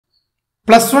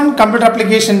+1 computer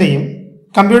ആപ്ലിക്കേഷന്റെയും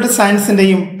computer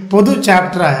സയൻസിന്റെയും പൊതു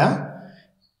ചാപ്റ്ററായ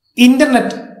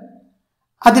internet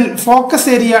അതിൽ focus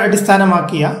area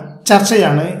അടിസ്ഥാനമാക്കിയ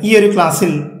ചർച്ചയാണ് ഈ ഒരു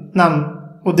ക്ലാസ്സിൽ നാം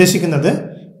ഉദ്ദേശിക്കുന്നത്.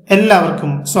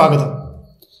 എല്ലാവർക്കും സ്വാഗതം.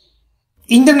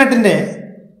 ഇന്റർനെറ്റിന്റെ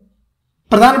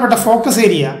പ്രധാനപ്പെട്ട ഫോക്കസ്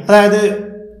ഏരിയ, അതായത്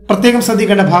പ്രത്യേകം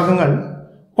ശ്രദ്ധിക്കേണ്ട ഭാഗങ്ങൾ,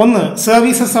 ഒന്ന്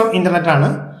സർവീസസ് ഓഫ് ഇന്റർനെറ്റ് ആണ്,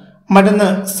 മറ്റൊന്ന്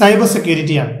സൈബർ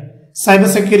സെക്യൂരിറ്റിയാണ്. സൈബർ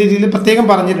സെക്യൂരിറ്റിയിൽ പ്രത്യേകം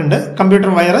പറഞ്ഞിട്ടുണ്ട്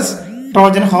computer virus,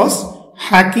 Trojan horse,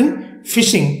 hacking,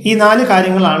 phishing. ഈ 4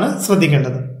 കാര്യങ്ങളാണ്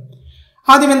ശ്രദ്ധിക്കേണ്ടത്.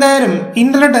 ആദ്യം എന്തായാലും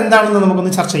ഇന്റർനെറ്റ് എന്താണെന്ന്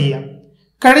നമുക്കൊന്ന് ചർച്ച ചെയ്യാം.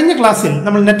 കഴിഞ്ഞ ക്ലാസ്സിൽ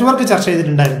നമ്മൾ നെറ്റ്വർക്ക് ചർച്ച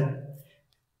ചെയ്തിട്ടുണ്ടായിരുന്നു.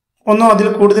 ഒന്നോ അതിൽ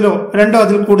കൂടുതലോ രണ്ടോ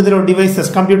അതിൽ കൂടുതലോ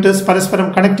ഡിവൈസസ്, കമ്പ്യൂട്ടേഴ്സ് പരസ്പരം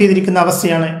കണക്ട് ചെയ്തിരിക്കുന്ന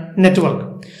അവസ്ഥയാണ് നെറ്റ്വർക്ക്.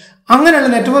 അങ്ങനെയുള്ള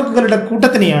നെറ്റ്വർക്കുകളുടെ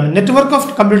കൂട്ടത്തിനെയാണ് നെറ്റ്വർക്ക് ഓഫ്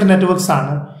കമ്പ്യൂട്ടർ നെറ്റ്വർക്ക്സ്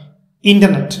ആണ്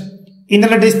internet.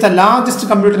 Internet is the largest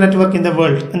computer network in the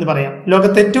world എന്ന് പറയാം.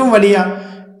 ലോകത്തെ ഏറ്റവും വലിയ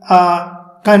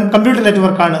കമ്പ്യൂട്ടർ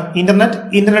നെറ്റ്വർക്കാണ് internet.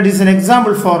 Internet is an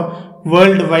example for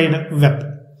world wide web.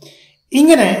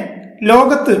 ഇങ്ങനെ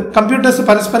ലോകത്ത് കമ്പ്യൂട്ടേഴ്സ്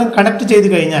പരസ്പരം കണക്ട് ചെയ്ത്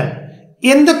കഴിഞ്ഞാൽ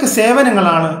എന്തൊക്കെ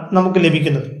സേവനങ്ങളാണ് നമുക്ക്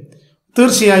ലഭിക്കുന്നത്?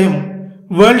 തീർച്ചയായും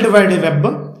world wide web,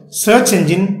 search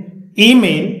engine,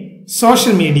 email,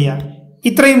 social media,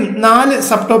 ഇത്രയും 4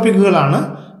 സബ് ടോപ്പിക്കുകളാണ്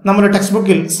നമ്മുടെ ടെക്സ്റ്റ്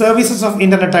ബുക്കിൽ സർവീസസ് ഓഫ്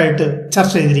ഇന്റർനെറ്റ് ആയിട്ട്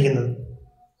ചർച്ച ചെയ്തിരിക്കുന്നത്.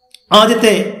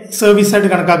 ആദ്യത്തെ സർവീസ്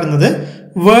ആയിട്ട് കണക്കാക്കുന്നത്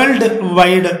വേൾഡ്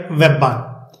വൈഡ് വെബാണ്.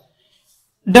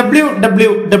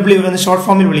 WWW എന്ന് ഷോർട്ട്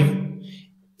ഫോമിൽ വിളിക്കും.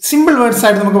 സിമ്പിൾ വേർഡ്സ്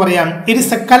ആയിട്ട് നമുക്ക് പറയാം, it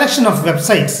is A collection of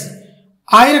websites.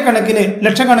 ആയിരക്കണക്കിന്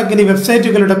ലക്ഷക്കണക്കിന്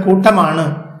വെബ്സൈറ്റുകളുടെ കൂട്ടമാണ്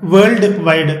വേൾഡ്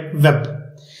വൈഡ് വെബ്.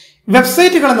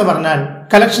 വെബ്സൈറ്റുകൾ എന്ന് പറഞ്ഞാൽ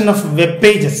കളക്ഷൻ ഓഫ് വെബ്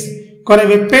പേജസ്. കുറെ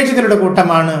വെബ് പേജുകളുടെ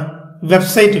കൂട്ടമാണ്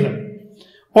വെബ്സൈറ്റുകൾ.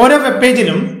 ഓരോ വെബ്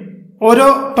പേജിലും ഓരോ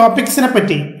ടോപ്പിക്സിനെ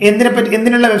പറ്റി,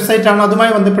 എന്തിനുള്ള വെബ്സൈറ്റ് ആണോ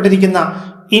അതുമായി ബന്ധപ്പെട്ടിരിക്കുന്ന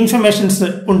ഇൻഫർമേഷൻസ്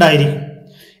ഉണ്ടായിരിക്കും.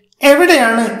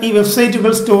 എവിടെയാണ് ഈ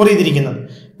വെബ്സൈറ്റുകൾ സ്റ്റോർ ചെയ്തിരിക്കുന്നത്?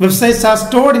 Websites R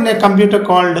stored in A computer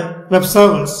called web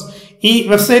servers. ഈ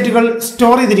വെബ്സൈറ്റുകൾ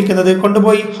സ്റ്റോർ ചെയ്തിരിക്കുന്നത്,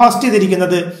 കൊണ്ടുപോയി ഹോസ്റ്റ്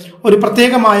ചെയ്തിരിക്കുന്നത് ഒരു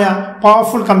പ്രത്യേകമായ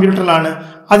പവർഫുൾ കമ്പ്യൂട്ടറിലാണ്.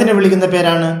 അതിനെ വിളിക്കുന്ന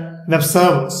പേരാണ് വെബ്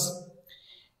സെർവേഴ്സ്.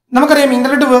 നമുക്കറിയാം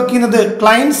ഇന്റർനെറ്റ് വർക്ക് ചെയ്യുന്നത്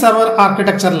ക്ലയന്റ് സെർവർ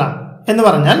ആർക്കിടെക്ചറിലാണ്. എന്ന്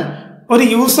പറഞ്ഞാൽ ഒരു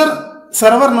യൂസർ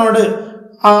സെർവറിനോട്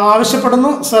ആവശ്യപ്പെടുന്നു,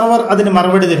 സെർവർ അതിന്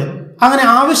മറുപടി തരുന്നു. അങ്ങനെ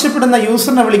ആവശ്യപ്പെടുന്ന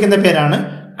യൂസറിനെ വിളിക്കുന്ന പേരാണ്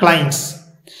clients.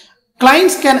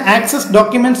 Clients can access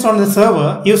documents on the server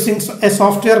using a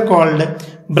software called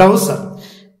browser.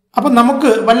 അപ്പോൾ നമുക്ക്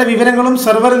വല്ല വിവരങ്ങളും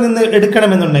സെർവറിൽ നിന്ന്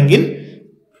എടുക്കണമെന്നുണ്ടെങ്കിൽ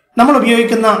നമ്മൾ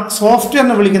ഉപയോഗിക്കുന്ന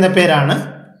സോഫ്റ്റ്വെയറിനെ വിളിക്കുന്ന പേരാണ്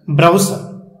ബ്രൗസർ.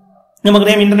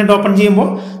 നമുക്കറിയാം ഇന്റർനെറ്റ് ഓപ്പൺ ചെയ്യുമ്പോൾ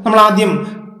നമ്മൾ ആദ്യം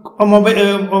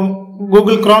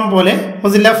ഗൂഗിൾ ക്രോം പോലെ,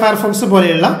 മൊസില്ല ഫയർഫോക്സ്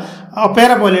പോലെയുള്ള,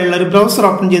 ഒപ്പേറ പോലെയുള്ള ഒരു ബ്രൗസർ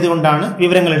ഓപ്പൺ ചെയ്തുകൊണ്ടാണ്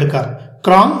വിവരങ്ങൾ എടുക്കാറ്.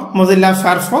 Chrome, Mozilla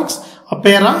Firefox,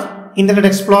 Opera,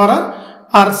 internet explorer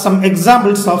are some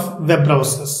examples of web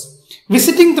browsers.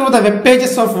 Visiting through the web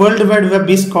pages of World Wide Web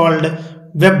is called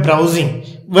web browsing.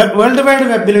 World wide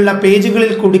വെബിലുള്ള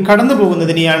പേജുകളിൽ കൂടി കടന്നു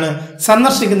പോകുന്നതിനെയാണ്,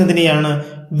 സന്ദർശിക്കുന്നതിനെയാണ്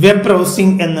web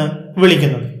browsing എന്ന്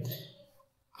വിളിക്കുന്നത്.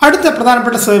 അടുത്ത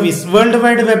പ്രധാനപ്പെട്ട സർവീസ്, വേൾഡ്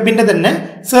വൈഡ് വെബിന്റെ തന്നെ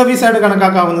service ആയിട്ട്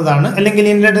കണക്കാക്കാവുന്നതാണ്, അല്ലെങ്കിൽ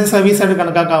ഇന്റർനെറ്റ് സർവീസ് ആയിട്ട്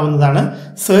കണക്കാക്കാവുന്നതാണ്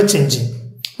സെർച്ച് എഞ്ചിൻ.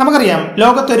 നമുക്കറിയാം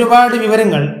ലോകത്ത് ഒരുപാട്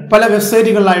വിവരങ്ങൾ പല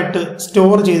വെബ്സൈറ്റുകളിലായിട്ട്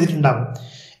സ്റ്റോർ ചെയ്തിട്ടുണ്ടാകും.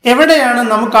 എവിടെയാണ്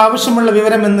നമുക്ക് ആവശ്യമുള്ള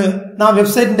വിവരമെന്ന് ആ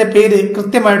വെബ്സൈറ്റിന്റെ പേര്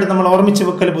കൃത്യമായിട്ട് നമ്മൾ ഓർമ്മിച്ച്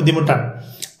വെക്കൽ ബുദ്ധിമുട്ടാണ്.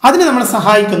 അതിന് നമ്മളെ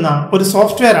സഹായിക്കുന്ന ഒരു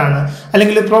സോഫ്റ്റ്വെയർ ആണ്,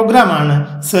 അല്ലെങ്കിൽ ഒരു പ്രോഗ്രാമാണ്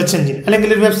സെർച്ച് എഞ്ചിൻ, അല്ലെങ്കിൽ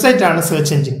ഒരു വെബ്സൈറ്റ് ആണ്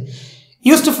search engine.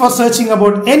 Used for searching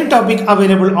about any topic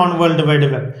available on world wide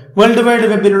web. World wide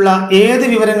വെബിലുള്ള ഏത്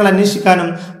വിവരങ്ങൾ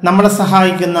അന്വേഷിക്കാനും നമ്മളെ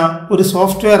സഹായിക്കുന്ന ഒരു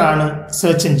സോഫ്റ്റ്വെയർ ആണ്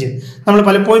സെർച്ച് എഞ്ചിൻ. നമ്മൾ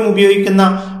പലപ്പോഴും ഉപയോഗിക്കുന്ന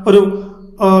ഒരു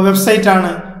വെബ്സൈറ്റ്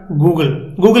ആണ് Google.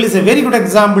 Google is A very good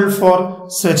example for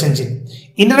search engine.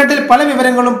 ഇന്റർനെറ്റിൽ പല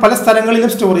വിവരങ്ങളും പല സ്ഥലങ്ങളിലും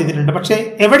സ്റ്റോർ ചെയ്തിട്ടുണ്ട്. പക്ഷേ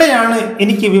എവിടെയാണ്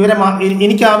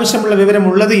എനിക്ക് ആവശ്യമുള്ള വിവരം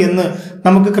ഉള്ളത് എന്ന്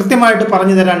നമുക്ക് കൃത്യമായിട്ട്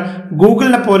പറഞ്ഞു തരാൻ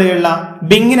ഗൂഗിളിനെ പോലെയുള്ള,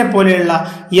 ബിങ്ങിനെ പോലെയുള്ള,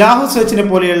 യാഹു സെർച്ചിനെ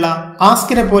പോലെയുള്ള,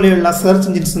 ആസ്കിനെ പോലെയുള്ള സെർച്ച്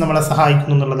എഞ്ചിൻസ് നമ്മളെ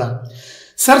സഹായിക്കുന്നു എന്നുള്ളതാണ്.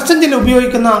 സെർച്ച് എഞ്ചിൻ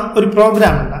ഉപയോഗിക്കുന്ന ഒരു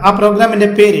പ്രോഗ്രാം ഉണ്ട്. ആ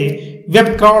പ്രോഗ്രാമിന്റെ പേര്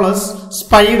web crawlers,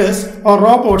 spiders or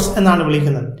robots എന്നാണ്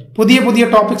വിളിക്കുന്നത്. പുതിയ പുതിയ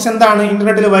ടോപ്പിക്സ് എന്താണ്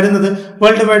ഇന്റർനെറ്റിൽ വരുന്നത്,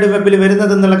 വേൾഡ് വൈഡ് വെബിൽ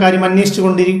വരുന്നത് എന്നുള്ള കാര്യം അന്വേഷിച്ചു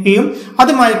കൊണ്ടിരിക്കുകയും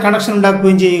അതുമായി കണക്ഷൻ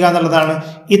ഉണ്ടാക്കുകയും ചെയ്യുക എന്നുള്ളതാണ്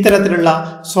ഇത്തരത്തിലുള്ള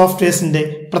സോഫ്റ്റ്വെയർസിന്റെ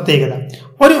പ്രത്യേകത.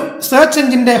 ഒരു സെർച്ച്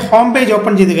എഞ്ചിന്റെ ഹോം പേജ്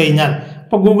ഓപ്പൺ ചെയ്ത് കഴിഞ്ഞാൽ,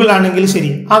 ഇപ്പോൾ ഗൂഗിൾ ആണെങ്കിലും ശരി,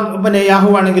 യാഹു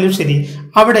ആണെങ്കിലും ശരി,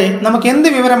 അവിടെ നമുക്ക് എന്ത്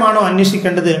വിവരമാണോ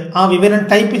അന്വേഷിക്കേണ്ടത് ആ വിവരം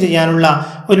ടൈപ്പ് ചെയ്യാനുള്ള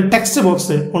ഒരു ടെക്സ്റ്റ്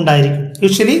ബോക്സ് ഉണ്ടായിരിക്കും.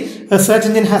 Usually search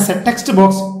engine has A text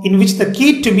box in which the key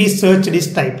to B searched is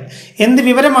typed. എന്ത്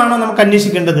വിവരമാണോ നമുക്ക്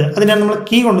അന്വേഷിക്കേണ്ടത് അതിനാണ് നമ്മൾ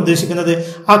കീ കൊണ്ട് ഉദ്ദേശിക്കുന്നത്.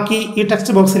 ആ കീ ഈ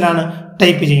ടെക്സ്റ്റ് ബോക്സിലാണ്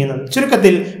ടൈപ്പ് ചെയ്യുന്നത്.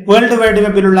 ചുരുക്കത്തിൽ വേൾഡ് വൈഡ്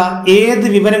വെബിലുള്ള ഏത്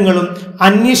വിവരങ്ങളും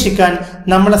അന്വേഷിക്കാൻ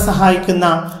നമ്മളെ സഹായിക്കുന്ന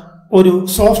ഒരു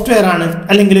സോഫ്റ്റ്വെയർ ആണ്,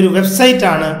 അല്ലെങ്കിൽ ഒരു വെബ്സൈറ്റ്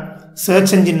ആണ്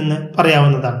സെർച്ച് എഞ്ചിൻ എന്ന്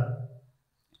പറയാവുന്നതാണ്.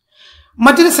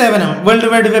 മറ്റൊരു സേവനം വേൾഡ്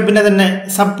വൈഡ് വെബിന്റെ തന്നെ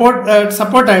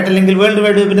സപ്പോർട്ടായിട്ട് അല്ലെങ്കിൽ വേൾഡ്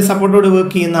വൈഡ് വെബിന്റെ സപ്പോർട്ടോട്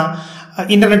വർക്ക് ചെയ്യുന്ന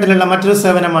ഇന്റർനെറ്റിലുള്ള മറ്റൊരു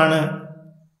സേവനമാണ്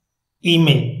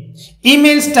email.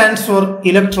 Email stands for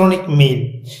electronic mail.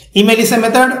 Email is a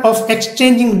method of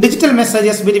exchanging digital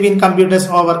messages between computers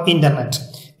over internet.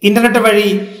 Internet വഴി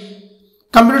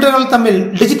കമ്പ്യൂട്ടറുകൾ തമ്മിൽ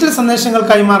ഡിജിറ്റൽ സന്ദേശങ്ങൾ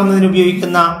കൈമാറുന്നതിന്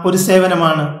ഉപയോഗിക്കുന്ന ഒരു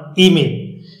സേവനമാണ് ഇമെയിൽ.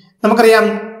 നമുക്കറിയാം,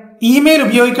 ഇമെയിൽ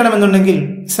ഉപയോഗിക്കണമെന്നുണ്ടെങ്കിൽ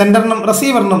സെൻഡറിനും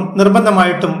റിസീവറിനും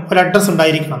നിർബന്ധമായിട്ടും ഒരു അഡ്രസ്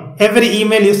ഉണ്ടായിരിക്കണം. Every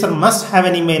email user must have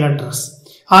an email address.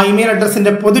 ആ ഇമെയിൽ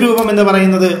അഡ്രസ്സിന്റെ പൊതുരൂപം എന്ന്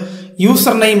പറയുന്നത്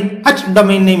യൂസർ നെയിം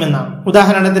 @ഡൊമൈൻ നെയിം എന്നാണ്.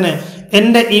 ഉദാഹരണത്തിന്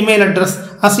എന്റെ ഇമെയിൽ അഡ്രസ്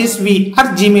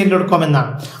asisv@gmail.com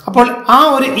എന്നാണ്. അപ്പോൾ ആ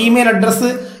ഒരു ഇമെയിൽ അഡ്രസ്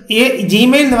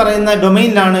ജിമെയിൽ എന്ന് പറയുന്ന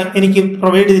ഡൊമൈനിലാണ് എനിക്ക്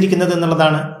പ്രൊവൈഡ് ചെയ്തിരിക്കുന്നത്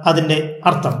എന്നുള്ളതാണ് അതിന്റെ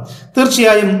അർത്ഥം.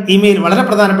 തീർച്ചയായും ഇമെയിൽ വളരെ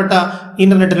പ്രധാനപ്പെട്ട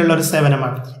ഇന്റർനെറ്റിലുള്ള ഒരു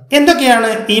സേവനമാണ്. എന്തൊക്കെയാണ്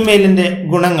ഇമെയിലിന്റെ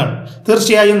ഗുണങ്ങൾ?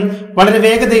 തീർച്ചയായും വളരെ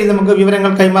വേഗതയിൽ നമുക്ക്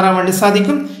വിവരങ്ങൾ കൈമാറാൻ വേണ്ടി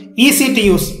സാധിക്കും. ഈസി ടു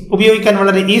യൂസ്, ഉപയോഗിക്കാൻ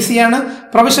വളരെ ഈസിയാണ്.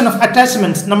 പ്രൊവിഷൻ ഓഫ്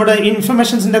അറ്റാച്ച്മെന്റ്സ്, നമ്മുടെ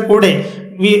ഇൻഫർമേഷൻസിന്റെ കൂടെ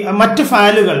മറ്റ്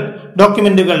ഫയലുകൾ,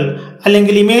 ഡോക്യുമെന്റുകൾ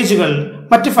അല്ലെങ്കിൽ ഇമേജുകൾ,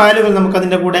 മറ്റ് ഫയലുകൾ നമുക്ക്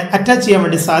അതിന്റെ കൂടെ അറ്റാച്ച് ചെയ്യാൻ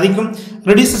വേണ്ടി സാധിക്കും.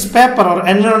 Reduces paper or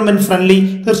environment friendly,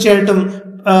 തീർച്ചയായിട്ടും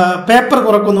പേപ്പർ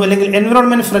കുറക്കുന്നു അല്ലെങ്കിൽ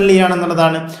എൻവയോൺമെന്റ് ഫ്രണ്ട്ലി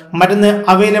ആണെന്നുള്ളതാണ്. മറ്റൊന്ന്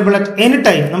അവൈലബിൾ അറ്റ് എനി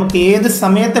ടൈം, നമുക്ക് ഏത്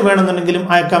സമയത്ത് വേണമെന്നുണ്ടെങ്കിലും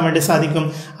അയക്കാൻ വേണ്ടി സാധിക്കും.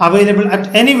 അവൈലബിൾ അറ്റ്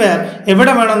എനിവെയർ,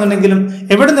 എവിടെ വേണമെന്നുണ്ടെങ്കിലും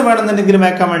എവിടുന്ന് വേണമെന്നുണ്ടെങ്കിലും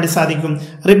അയക്കാൻ വേണ്ടി സാധിക്കും.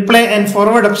 റിപ്ലൈ ആൻഡ്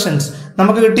ഫോർവേഡ് ഓപ്ഷൻസ്,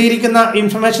 നമുക്ക് കിട്ടിയിരിക്കുന്ന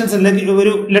ഇൻഫർമേഷൻസ്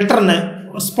ഒരു ലെറ്ററിന്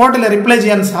സ്പോട്ടിൽ റിപ്ലൈ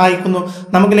ചെയ്യാൻ സഹായിക്കുന്നു.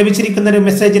 നമുക്ക് ലഭിച്ചിരിക്കുന്ന ഒരു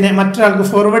മെസ്സേജിനെ മറ്റൊരാൾക്ക്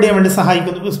ഫോർവേഡ് ചെയ്യാൻ വേണ്ടി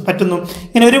പറ്റുന്നു.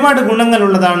 ഇങ്ങനെ ഒരുപാട്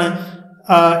ഗുണങ്ങളുള്ളതാണ്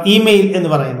ഇമെയിൽ എന്ന്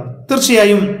പറയുന്നത്.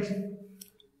 തീർച്ചയായും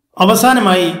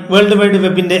അവസാനമായി വേൾഡ് വൈഡ്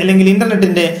വെബിന്റെ അല്ലെങ്കിൽ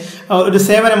ഇന്റർനെറ്റിന്റെ ഒരു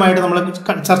സേവനമായിട്ട് നമ്മൾ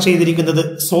ചർച്ച ചെയ്തിരിക്കുന്നത്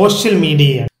സോഷ്യൽ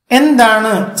മീഡിയയാണ്.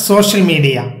 എന്താണ് social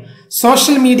media?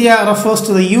 Social media refers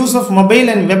to the use of mobile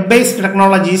and web-based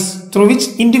technologies through which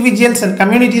individuals and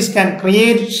communities can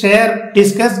create, share,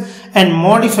 discuss and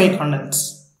modify contents.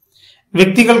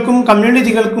 വ്യക്തികൾക്കും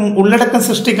കമ്മ്യൂണിറ്റികൾക്കും ഉള്ളടക്കം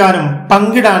സൃഷ്ടിക്കാനും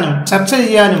പങ്കിടാനും ചർച്ച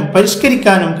ചെയ്യാനും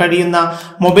പരിഷ്കരിക്കാനും കഴിയുന്ന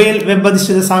മൊബൈൽ വെബ്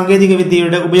അധിഷ്ഠിത സാങ്കേതിക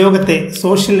വിദ്യയുടെ ഉപയോഗത്തെ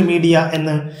സോഷ്യൽ മീഡിയ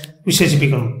എന്ന്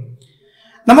വിശേഷിപ്പിക്കുന്നു.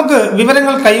 നമുക്ക്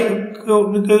വിവരങ്ങൾ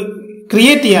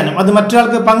ക്രിയേറ്റ് ചെയ്യാനും അത്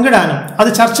മറ്റൊരാൾക്ക് പങ്കിടാനും അത്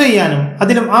ചർച്ച ചെയ്യാനും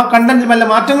അതിലും ആ കണ്ടന്റിൽ വല്ല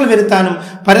മാറ്റങ്ങൾ വരുത്താനും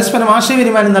പരസ്പരം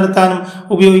ആശയവിനിമയം നടത്താനും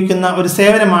ഉപയോഗിക്കുന്ന ഒരു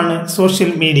സേവനമാണ്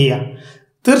സോഷ്യൽ മീഡിയ.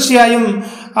 തീർച്ചയായും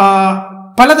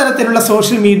പലതരത്തിലുള്ള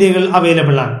സോഷ്യൽ മീഡിയകൾ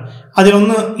അവൈലബിൾ ആണ്.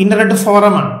 അതിലൊന്ന് internet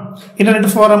ഫോറമാണ്.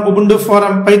 Internet forum, Ubuntu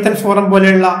forum, Python forum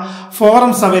പോലെയുള്ള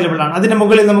ഫോറംസ് അവൈലബിൾ ആണ്. അതിന്റെ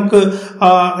മുകളിൽ നമുക്ക്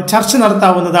ചർച്ച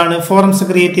നടത്താവുന്നതാണ്. ഫോറംസ്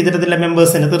ക്രിയേറ്റ് ചെയ്തിട്ടുള്ള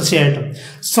മെമ്പേഴ്സിന് തീർച്ചയായിട്ടും.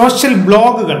 സോഷ്യൽ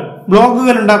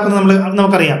ബ്ലോഗുകൾ ഉണ്ടാക്കുന്ന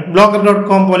നമുക്കറിയാം.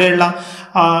 blogger.com പോലെയുള്ള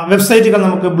വെബ്സൈറ്റുകൾ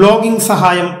നമുക്ക്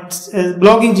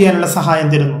ബ്ലോഗിംഗ് ചെയ്യാനുള്ള സഹായം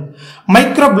തരുന്നു.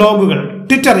 Micro ബ്ലോഗുകൾ,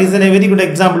 Twitter is A very good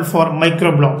example for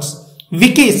micro blogs.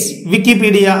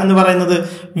 Wikipedia എന്ന് പറയുന്നത്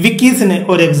വിക്കീസിന്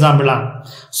ഒരു എക്സാമ്പിൾ ആണ്.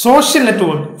 Social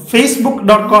network,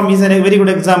 facebook.com is A very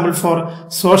good example for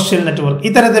social network.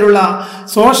 ഇത്തരത്തിലുള്ള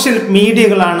സോഷ്യൽ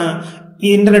മീഡിയകളാണ്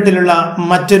ഇന്റർനെറ്റിലുള്ള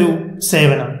മറ്റൊരു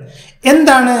സേവനം.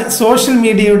 എന്താണ് സോഷ്യൽ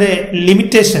മീഡിയയുടെ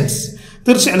limitations?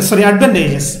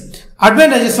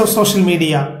 Advantages of social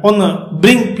media. ഒന്ന്,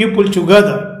 ബ്രിങ് പീപ്പിൾ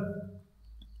ടുഗദർ,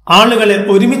 ആളുകളെ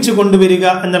ഒരുമിച്ച് കൊണ്ടുവരിക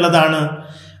എന്നുള്ളതാണ്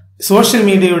സോഷ്യൽ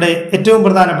മീഡിയയുടെ ഏറ്റവും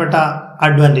പ്രധാനപ്പെട്ട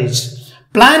അഡ്വാൻറ്റേജ്.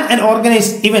 പ്ലാൻ ആൻഡ്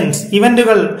ഓർഗനൈസ്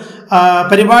ഇവന്റുകൾ,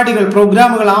 പരിപാടികൾ,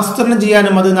 പ്രോഗ്രാമുകൾ ആസൂത്രണം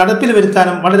ചെയ്യാനും അത് നടപ്പിൽ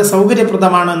വരുത്താനും വളരെ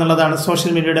സൗകര്യപ്രദമാണ് എന്നുള്ളതാണ്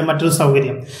സോഷ്യൽ മീഡിയയുടെ മറ്റൊരു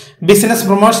സൗകര്യം. ബിസിനസ്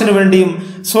പ്രൊമോഷന് വേണ്ടിയും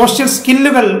സോഷ്യൽ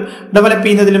സ്കില്ലുകൾ ഡെവലപ്പ്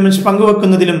ചെയ്യുന്നതിലും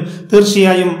പങ്കുവെക്കുന്നതിലും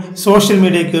തീർച്ചയായും സോഷ്യൽ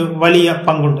മീഡിയക്ക് വലിയ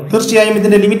പങ്കുണ്ട്. തീർച്ചയായും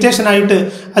ഇതിന്റെ ലിമിറ്റേഷൻ ആയിട്ട്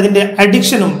അതിന്റെ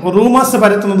അഡിക്ഷനും റൂമേഴ്സ്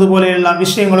പരത്തുന്നത് പോലെയുള്ള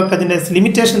വിഷയങ്ങളൊക്കെ അതിന്റെ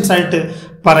ലിമിറ്റേഷൻസ് ആയിട്ട്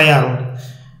പറയാറുണ്ട്.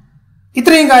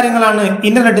 ഇത്രയും കാര്യങ്ങളാണ്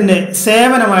ഇന്റർനെറ്റിന്റെ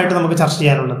സേവനമായിട്ട് നമുക്ക് ചർച്ച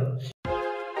ചെയ്യാനുള്ളത്.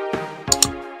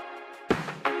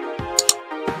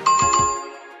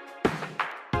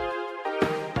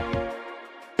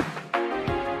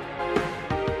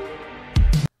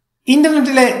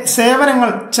 ഇന്റർനെറ്റിലെ സേവനങ്ങൾ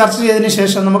ചർച്ച ചെയ്തതിനു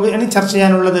ശേഷം നമുക്ക് ഇനി ചർച്ച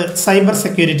ചെയ്യാനുള്ളത് സൈബർ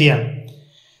സെക്യൂരിറ്റിയാണ്.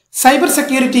 സൈബർ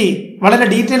സെക്യൂരിറ്റി വളരെ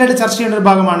ഡീറ്റെയിൽ ആയിട്ട് ചർച്ച ചെയ്യേണ്ട ഒരു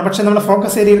ഭാഗമാണ്. പക്ഷെ നമ്മുടെ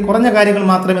ഫോക്കസ് ഏരിയയിൽ കുറഞ്ഞ കാര്യങ്ങൾ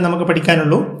മാത്രമേ നമുക്ക്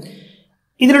പഠിക്കാനുള്ളൂ.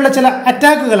 ഇതിലുള്ള ചില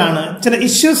അറ്റാക്കുകളാണ്, ചില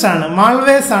ഇഷ്യൂസ് ആണ്,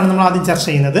 മാൾവെയർസ് ആണ് നമ്മൾ ആദ്യം ചർച്ച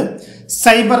ചെയ്യുന്നത്.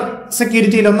 സൈബർ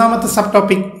സെക്യൂരിറ്റിയിൽ ഒന്നാമത്തെ സബ്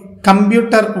ടോപ്പിക്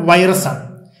കമ്പ്യൂട്ടർ വൈറസ് ആണ്.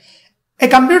 A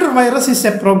computer virus is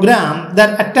A programme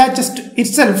that attaches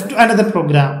itself to another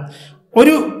programme.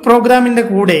 ഒരു പ്രോഗ്രാമിന്റെ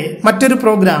കൂടെ മറ്റൊരു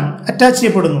പ്രോഗ്രാം അറ്റാച്ച്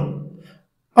ചെയ്യപ്പെടുന്നു.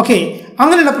 ഓക്കെ,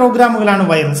 അങ്ങനെയുള്ള പ്രോഗ്രാമുകളാണ്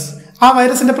വൈറസ്. ആ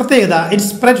വൈറസിന്റെ പ്രത്യേകത, it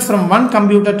spread from one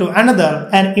computer to another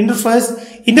and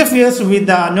ഇന്റർഫിയേഴ്സ് with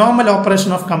the normal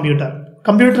operation of computer.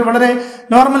 Computer വളരെ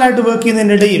നോർമലായിട്ട് വർക്ക്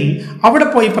ചെയ്യുന്നതിനിടയിൽ അവിടെ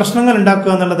പോയി പ്രശ്നങ്ങൾ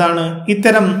ഉണ്ടാക്കുക എന്നുള്ളതാണ്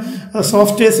ഇത്തരം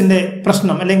സോഫ്റ്റ്വെയർസിന്റെ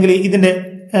പ്രശ്നം, അല്ലെങ്കിൽ ഇതിന്റെ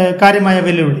കാര്യമായ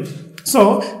വെല്ലുവിളി. സോ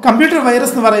കമ്പ്യൂട്ടർ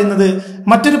വൈറസ് എന്ന് പറയുന്നത്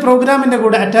മറ്റൊരു പ്രോഗ്രാമിന്റെ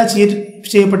കൂടെ അറ്റാച്ച്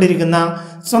ചെയ്യപ്പെട്ടിരിക്കുന്ന,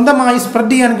 സ്വന്തമായി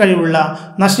സ്പ്രെഡ് ചെയ്യാൻ കഴിവുള്ള,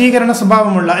 നശീകരണ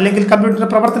സ്വഭാവമുള്ള, അല്ലെങ്കിൽ കമ്പ്യൂട്ടർ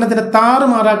പ്രവർത്തനത്തിന്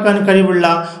താറുമാറാക്കാൻ കഴിവുള്ള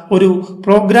ഒരു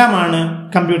പ്രോഗ്രാമാണ്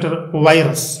കമ്പ്യൂട്ടർ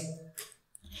വൈറസ്.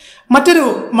 മറ്റൊരു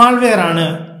മാൾവെയർ ആണ്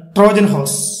Trojan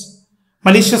horse,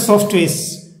 malicious softwares.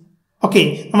 Okay,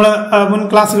 നമ്മൾ മുൻ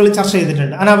ക്ലാസ്സുകളിൽ ചർച്ച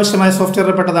ചെയ്തിട്ടുണ്ട്. അനാവശ്യമായ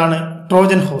സോഫ്റ്റ്വെയറിൽ പെട്ടതാണ്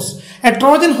Trojan horse. A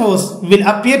Trojan horse will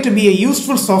appear to be a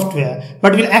useful software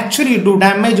but will actually do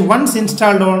damage once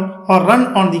installed on or run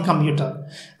on the computer.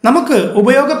 നമുക്ക്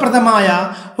ഉപയോഗപ്രദമായ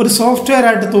ഒരു സോഫ്റ്റ്വെയർ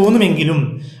ആയിട്ട് തോന്നുമെങ്കിലും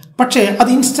പക്ഷേ അത്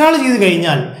ഇൻസ്റ്റാൾ ചെയ്ത്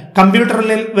കഴിഞ്ഞാൽ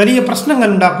കമ്പ്യൂട്ടറിൽ വലിയ പ്രശ്നങ്ങൾ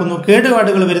ഉണ്ടാക്കുന്നു,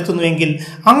 കേടുപാടുകൾ വരുത്തുന്നുവെങ്കിൽ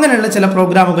അങ്ങനെയുള്ള ചില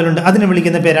പ്രോഗ്രാമുകളുണ്ട്. അതിനെ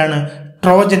വിളിക്കുന്ന പേരാണ്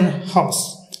ട്രോജൻ ഹോഴ്സ്.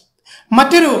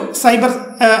 മറ്റൊരു സൈബർ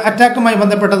അറ്റാക്കുമായി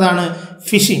ബന്ധപ്പെട്ടതാണ്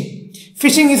phishing.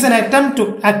 Phishing is an attempt to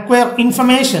acquire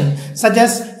information such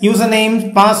as username,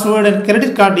 password and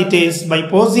credit card details by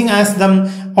posing as the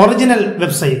original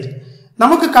website.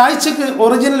 നമുക്ക് കാഴ്ചക്ക്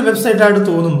ഒറിജിനൽ വെബ്സൈറ്റ് ആയിട്ട്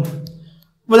തോന്നുന്നു.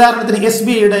 ഉദാഹരണത്തിന്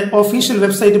SBIയുടെ ഒഫീഷ്യൽ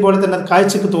വെബ്സൈറ്റ് പോലെ തന്നെ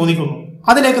കാഴ്ചക്ക് തോന്നിക്കുന്നു.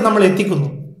 അതിലേക്ക് നമ്മൾ എത്തിക്കുന്നു.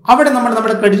 അവിടെ നമ്മൾ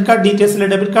നമ്മുടെ credit card details,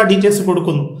 debit card details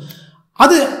കൊടുക്കുന്നു.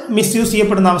 അത് മിസ്യൂസ്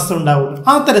ചെയ്യപ്പെടുന്ന അവസ്ഥ ഉണ്ടാവുന്നു.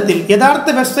 ആ തരത്തിൽ യഥാർത്ഥ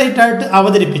വെബ്സൈറ്റ് ആയിട്ട്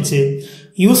അവതരിപ്പിച്ച്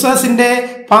യൂസേഴ്സിന്റെ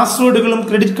പാസ്വേഡുകളും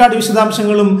ക്രെഡിറ്റ് കാർഡ്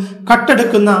വിശദാംശങ്ങളും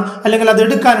കട്ടെടുക്കുന്ന, അല്ലെങ്കിൽ അത്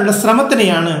എടുക്കാനുള്ള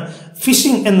ശ്രമത്തിനെയാണ്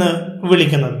ഫിഷിംഗ് എന്ന്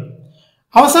വിളിക്കുന്നത്.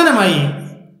 അവസാനമായി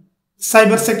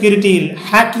സൈബർ സെക്യൂരിറ്റിയിൽ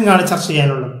ഹാക്കിംഗ് ആണ് ചർച്ച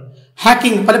ചെയ്യാനുള്ളത്.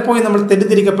 ഹാക്കിംഗ് പലപ്പോഴും നമ്മൾ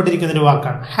തെറ്റിദ്ധരിക്കപ്പെട്ടിരിക്കുന്ന ഒരു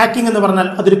വാക്കാണ്. ഹാക്കിംഗ് എന്ന് പറഞ്ഞാൽ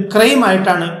അതൊരു ക്രൈം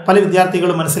ആയിട്ടാണ് പല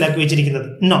വിദ്യാർത്ഥികളും മനസ്സിലാക്കി വെച്ചിരിക്കുന്നത്.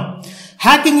 No,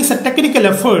 hacking is a technical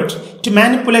effort to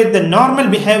manipulate the normal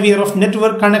behavior of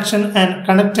network connection and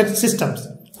connected systems.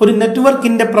 ഒരു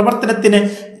നെറ്റ്വർക്കിന്റെ പ്രവർത്തനത്തിന്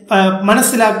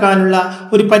മനസ്സിലാക്കാനുള്ള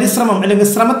ഒരു പരിശ്രമം അല്ലെങ്കിൽ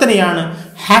ശ്രമത്തിനെയാണ്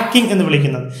ഹാക്കിംഗ് എന്ന്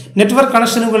വിളിക്കുന്നത്. നെറ്റ്വർക്ക്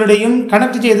കണക്ഷനുകളുടെയും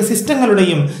കണക്ട് ചെയ്ത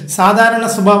സിസ്റ്റങ്ങളുടെയും സാധാരണ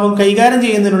സ്വഭാവം കൈകാര്യം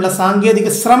ചെയ്യുന്നതിനുള്ള സാങ്കേതിക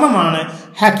ശ്രമമാണ്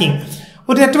ഹാക്കിംഗ്.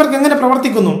 ഒരു നെറ്റ്വർക്ക് എങ്ങനെ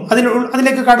പ്രവർത്തിക്കുന്നു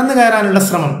അതിലേക്ക് കടന്നു കയറാനുള്ള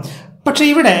ശ്രമം. പക്ഷെ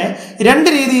ഇവിടെ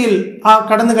രണ്ട് രീതിയിൽ ആ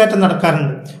കടന്നുകയറ്റം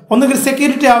നടക്കാറുണ്ട്. ഒന്നുകിൽ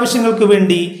സെക്യൂരിറ്റി ആവശ്യങ്ങൾക്ക്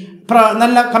വേണ്ടി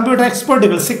നല്ല കമ്പ്യൂട്ടർ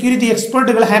എക്സ്പേർട്ടുകൾ, സെക്യൂരിറ്റി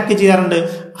എക്സ്പേർട്ടുകൾ ഹാക്ക് ചെയ്യാറുണ്ട്.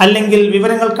 അല്ലെങ്കിൽ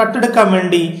വിവരങ്ങൾ കട്ടെടുക്കാൻ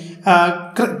വേണ്ടി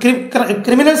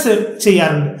ക്രിമിനൽസ്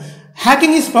ചെയ്യാറുണ്ട്.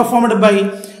 Hacking is performed by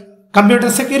computer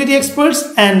security experts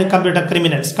and computer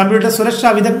criminals. Computer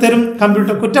സുരക്ഷാ വിദഗ്ധരും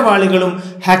കമ്പ്യൂട്ടർ കുറ്റവാളികളും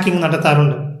ഹാക്കിംഗ്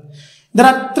നടത്താറുണ്ട്. There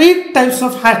are 3 types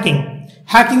of hacking.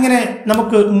 ഹാക്കിങ്ങിനെ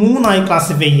നമുക്ക് 3ആയി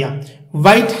ക്ലാസിഫൈ ചെയ്യാം: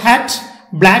 white hat,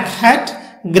 black hat,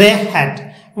 grey hat.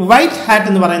 White hat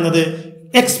എന്ന് പറയുന്നത്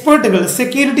എക്സ്പേർട്ടുകൾ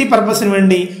സെക്യൂരിറ്റി പർപ്പസിന്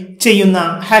വേണ്ടി ചെയ്യുന്ന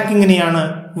ഹാക്കിങ്ങിനെയാണ്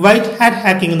വൈറ്റ് ഹാറ്റ്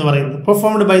ഹാക്കിംഗ് എന്ന് പറയുന്നത്,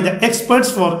 performed by the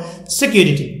experts for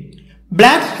security.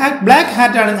 Black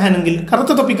hat ആണെങ്കിൽ,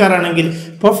 കറുത്ത തൊപ്പിക്കാരാണെങ്കിൽ,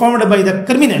 പെർഫോംഡ് ബൈ ദ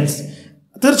ക്രിമിനൽസ്.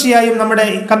 തീർച്ചയായും നമ്മുടെ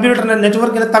കമ്പ്യൂട്ടറിന്റെ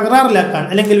നെറ്റ്വർക്കിനെ തകരാറിലാക്കാൻ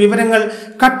അല്ലെങ്കിൽ വിവരങ്ങൾ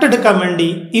കട്ടെടുക്കാൻ വേണ്ടി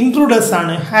ഇൻട്രൂഡേഴ്സ്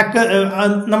ആണ്.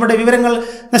 നമ്മുടെ വിവരങ്ങൾ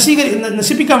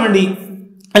നശിപ്പിക്കാൻ വേണ്ടി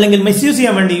അല്ലെങ്കിൽ മിസ്യൂസ്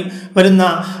ചെയ്യാൻ വേണ്ടി വരുന്ന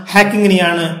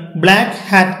ഹാക്കിങ്ങിനെയാണ് ബ്ലാക്ക്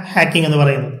ഹാറ്റ് ഹാക്കിംഗ് എന്ന്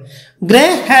പറയുന്നത്. ഗ്രേ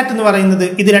ഹാറ്റ് എന്ന് പറയുന്നത്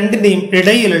ഇത് രണ്ടിന്റെയും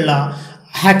ഇടയിലുള്ള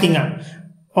ഹാക്കിംഗ് ആണ്.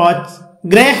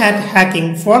 Grey hat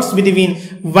hacking false between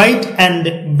white and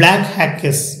black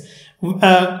hackers.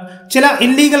 ചില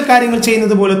ഇല്ലീഗൽ കാര്യങ്ങൾ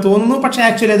ചെയ്യുന്നത് പോലെ തോന്നുന്നു, പക്ഷെ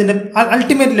ആക്ച്വലി അതിന്റെ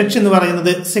അൾട്ടിമേറ്റ് ലക്ഷ്യം എന്ന്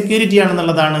പറയുന്നത് സെക്യൂരിറ്റി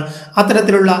ആണെന്നുള്ളതാണ്.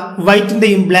 അത്തരത്തിലുള്ള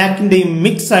വൈറ്റിന്റെയും ബ്ലാക്കിന്റെയും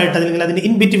മിക്സ് ആയിട്ട് അല്ലെങ്കിൽ അതിന്റെ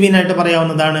ഇൻ ബിറ്റ്വീൻ ആയിട്ട്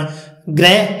പറയാവുന്നതാണ്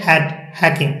ഗ്രേ ഹാറ്റ്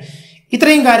ഹാക്കിംഗ്.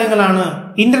 ഇത്രയും കാര്യങ്ങളാണ്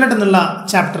ഇന്റർനെറ്റ് എന്നുള്ള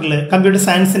ചാപ്റ്ററിൽ, കമ്പ്യൂട്ടർ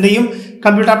സയൻസിന്റെയും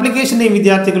കമ്പ്യൂട്ടർ ആപ്ലിക്കേഷന്റെയും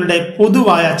വിദ്യാർത്ഥികളുടെ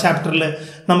പൊതുവായ ചാപ്റ്ററിൽ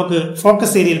നമുക്ക്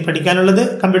ഫോക്കസ് ഏരിയയിൽ പഠിക്കാനുള്ളത്.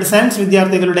 കമ്പ്യൂട്ടർ സയൻസ്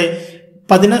വിദ്യാർത്ഥികളുടെ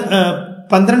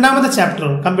 12ാമത്തെ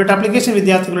ചാപ്റ്ററും കമ്പ്യൂട്ടർ ആപ്ലിക്കേഷൻ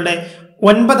വിദ്യാർത്ഥികളുടെ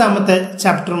 9ാമത്തെ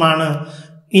ചാപ്റ്ററുമാണ്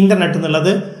ഇന്റർനെറ്റ്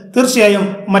എന്നുള്ളത്. തീർച്ചയായും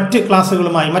മറ്റ്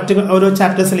ക്ലാസ്സുകളുമായി മറ്റ് ഓരോ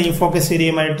ചാപ്റ്റേഴ്സിലെയും ഫോക്കസ്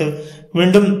ഏരിയയുമായിട്ട്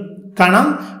വീണ്ടും കാണാം.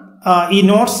 ഈ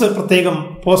നോട്ട്സ് പ്രത്യേകം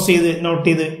പോസ്റ്റ് ചെയ്ത് നോട്ട്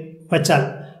ചെയ്ത് വെച്ചാൽ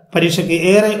പരീക്ഷയ്ക്ക്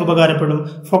ഏറെ ഉപകാരപ്പെടും.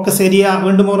 ഫോക്കസ് ഏരിയ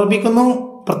വീണ്ടും ഓർമ്മിപ്പിക്കുന്നു,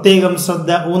 പ്രത്യേകം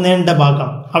ശ്രദ്ധ ഊന്നേണ്ട ഭാഗം.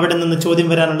 അവിടെ നിന്ന് ചോദ്യം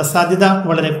വരാനുള്ള സാധ്യത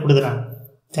വളരെ കൂടുതലാണ്.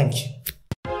 Thank you.